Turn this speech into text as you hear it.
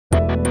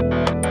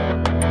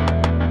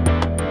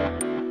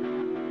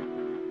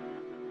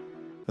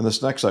In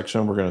this next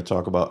section, we're going to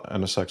talk about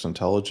NSX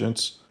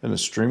Intelligence and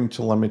its stream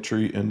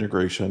telemetry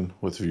integration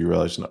with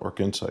vRealize Network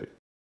Insight.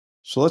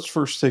 So let's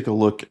first take a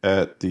look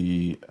at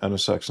the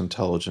NSX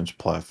Intelligence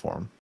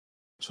Platform.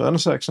 So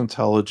NSX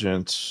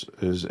Intelligence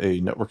is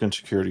a network and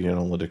security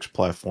analytics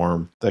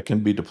platform that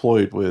can be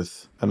deployed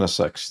with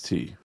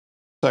NSXT.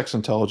 NSX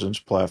Intelligence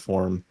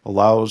Platform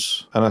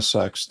allows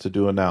NSX to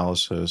do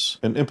analysis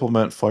and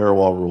implement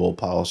firewall rule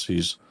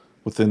policies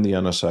within the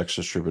NSX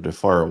distributed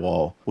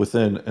firewall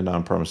within an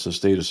on-premises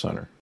data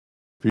center.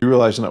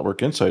 vRealize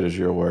Network Insight, as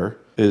you're aware,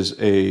 is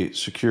a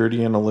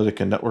security analytic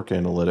and network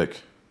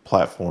analytic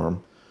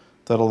platform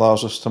that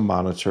allows us to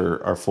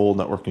monitor our full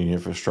networking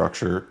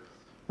infrastructure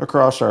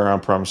across our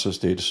on-premises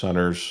data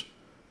centers,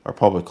 our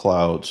public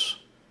clouds,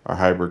 our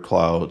hybrid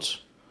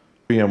clouds,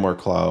 VMware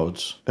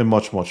clouds, and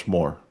much, much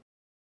more.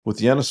 With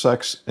the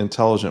NSX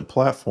Intelligent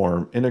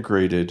Platform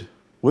integrated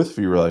with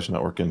vRealize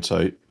Network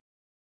Insight,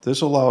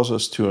 this allows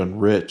us to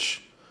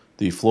enrich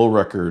the flow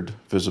record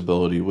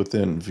visibility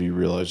within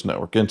vRealize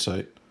Network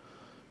Insight.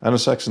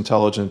 NSX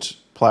Intelligence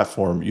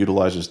Platform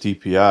utilizes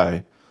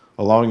DPI,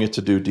 allowing it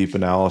to do deep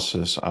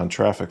analysis on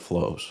traffic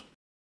flows.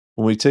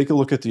 When we take a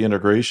look at the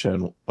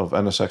integration of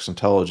NSX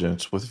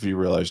Intelligence with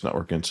vRealize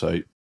Network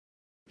Insight,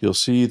 you'll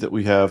see that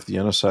we have the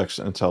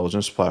NSX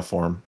Intelligence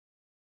Platform,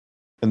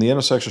 and the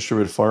NSX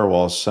distributed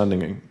firewall is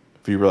sending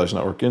vRealize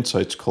Network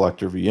Insight's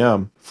collector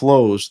VM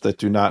flows that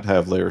do not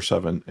have layer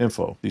 7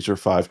 info. These are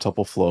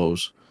 5-tuple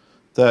flows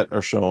that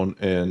are shown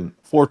in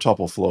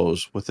 4-tuple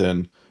flows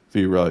within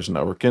vRealize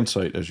Network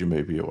Insight, as you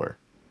may be aware.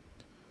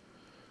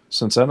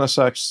 Since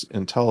NSX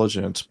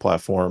Intelligence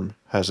Platform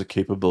has a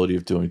capability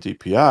of doing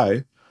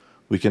DPI,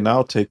 we can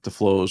now take the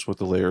flows with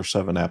the layer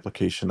 7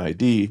 application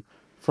ID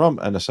from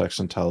NSX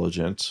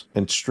Intelligence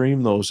and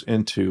stream those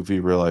into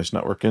vRealize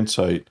Network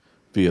Insight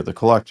via the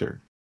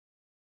collector.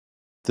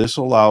 This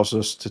allows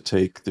us to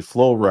take the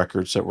flow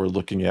records that we're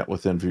looking at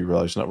within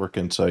vRealize Network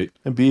Insight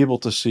and be able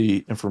to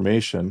see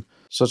information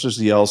such as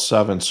the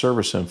L7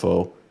 service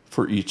info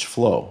for each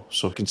flow.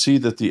 So we can see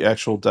that the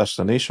actual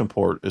destination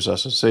port is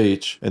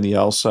SSH and the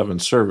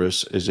L7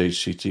 service is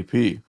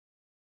HTTP.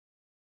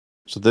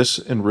 So this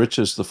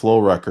enriches the flow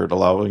record,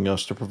 allowing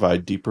us to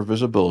provide deeper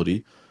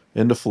visibility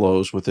into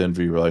flows within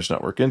vRealize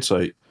Network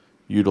Insight,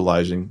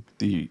 utilizing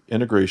the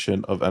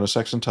integration of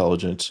NSX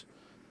Intelligence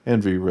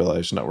and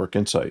vRealize Network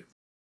Insight.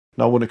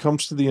 Now, when it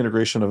comes to the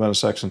integration of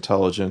NSX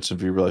Intelligence and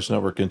vRealize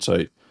Network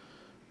Insight,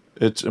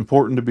 it's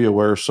important to be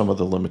aware of some of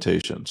the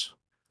limitations.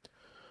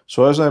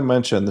 So as I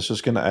mentioned, this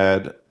is going to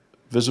add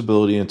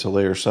visibility into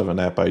layer 7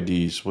 app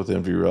IDs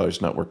within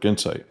vRealize Network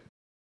Insight.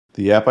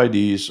 The app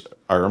IDs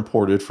are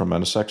imported from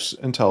NSX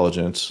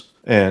Intelligence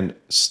and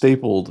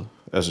stapled,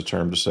 as a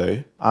term to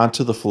say,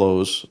 onto the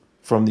flows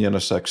from the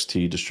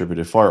NSXT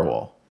distributed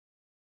firewall.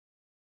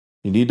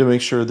 You need to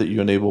make sure that you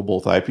enable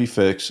both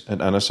IPFix and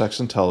NSX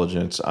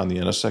Intelligence on the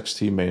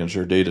NSXT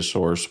Manager data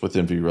source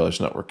within vRealize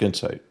Network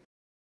Insight.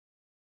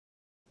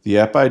 The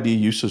App ID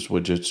usage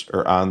widgets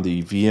are on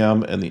the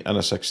VM and the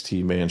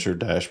NSXT Manager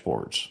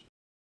dashboards.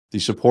 The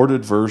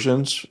supported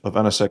versions of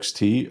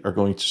NSXT are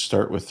going to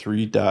start with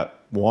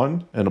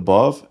 3.1 and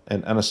above,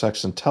 and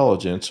NSX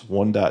Intelligence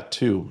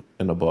 1.2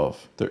 and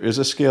above. There is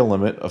a scale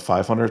limit of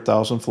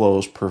 500,000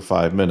 flows per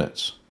 5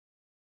 minutes.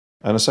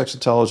 NSX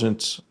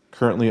Intelligence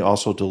currently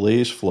also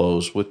delays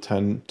flows with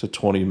 10 to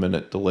 20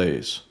 minute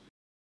delays.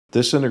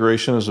 This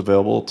integration is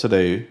available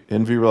today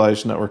in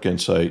vRealize Network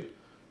Insight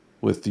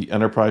with the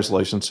enterprise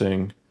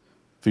licensing,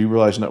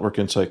 vRealize Network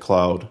Insight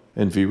Cloud,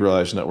 and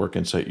vRealize Network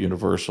Insight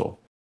Universal.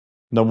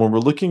 Now, when we're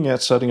looking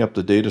at setting up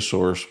the data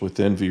source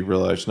within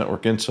vRealize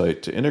Network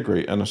Insight to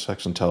integrate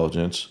NSX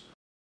Intelligence,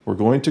 we're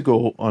going to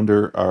go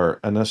under our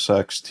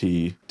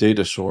NSXT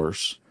data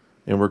source,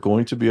 and we're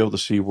going to be able to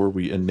see where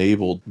we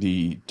enabled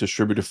the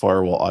distributed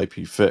firewall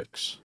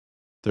IPFix.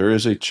 There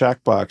is a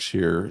checkbox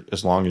here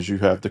as long as you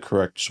have the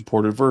correct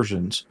supported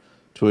versions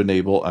to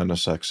enable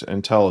NSX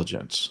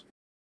Intelligence.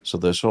 So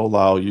this will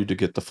allow you to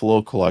get the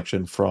flow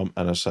collection from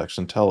NSX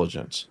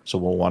Intelligence. So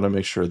we'll want to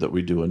make sure that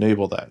we do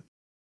enable that.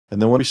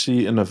 And then when we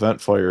see an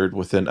event fired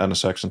within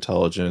NSX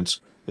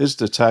Intelligence is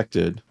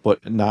detected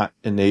but not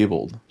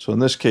enabled. So in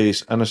this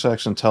case,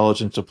 NSX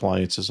Intelligence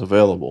appliance is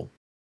available.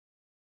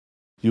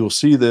 You will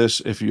see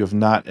this if you have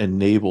not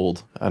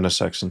enabled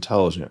NSX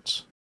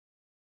Intelligence.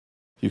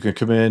 You can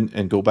come in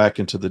and go back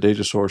into the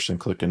data source and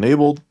click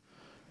enabled,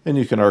 and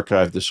you can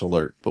archive this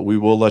alert. But we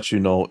will let you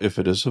know if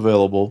it is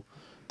available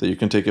that you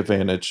can take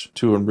advantage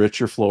to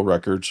enrich your flow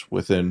records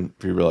within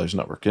vRealize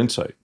Network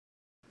Insight.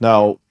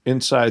 Now,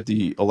 inside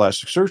the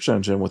Elasticsearch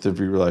engine within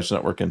vRealize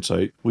Network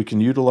Insight, we can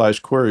utilize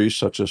queries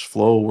such as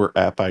flow where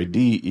app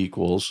ID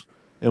equals,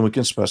 and we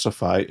can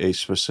specify a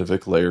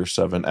specific layer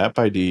 7 app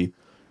ID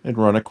and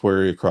run a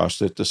query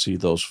across it to see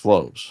those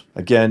flows.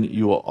 Again,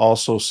 you will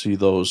also see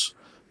those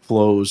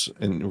flows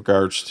in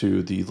regards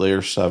to the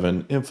layer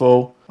 7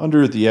 info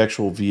under the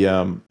actual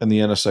VM and the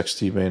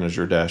NSXT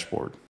Manager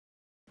dashboard.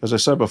 As I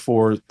said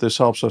before, this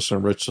helps us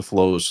enrich the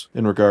flows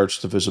in regards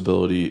to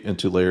visibility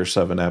into Layer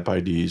 7 app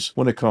IDs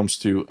when it comes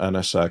to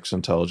NSX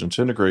intelligence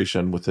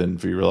integration within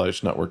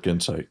vRealize Network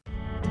Insight.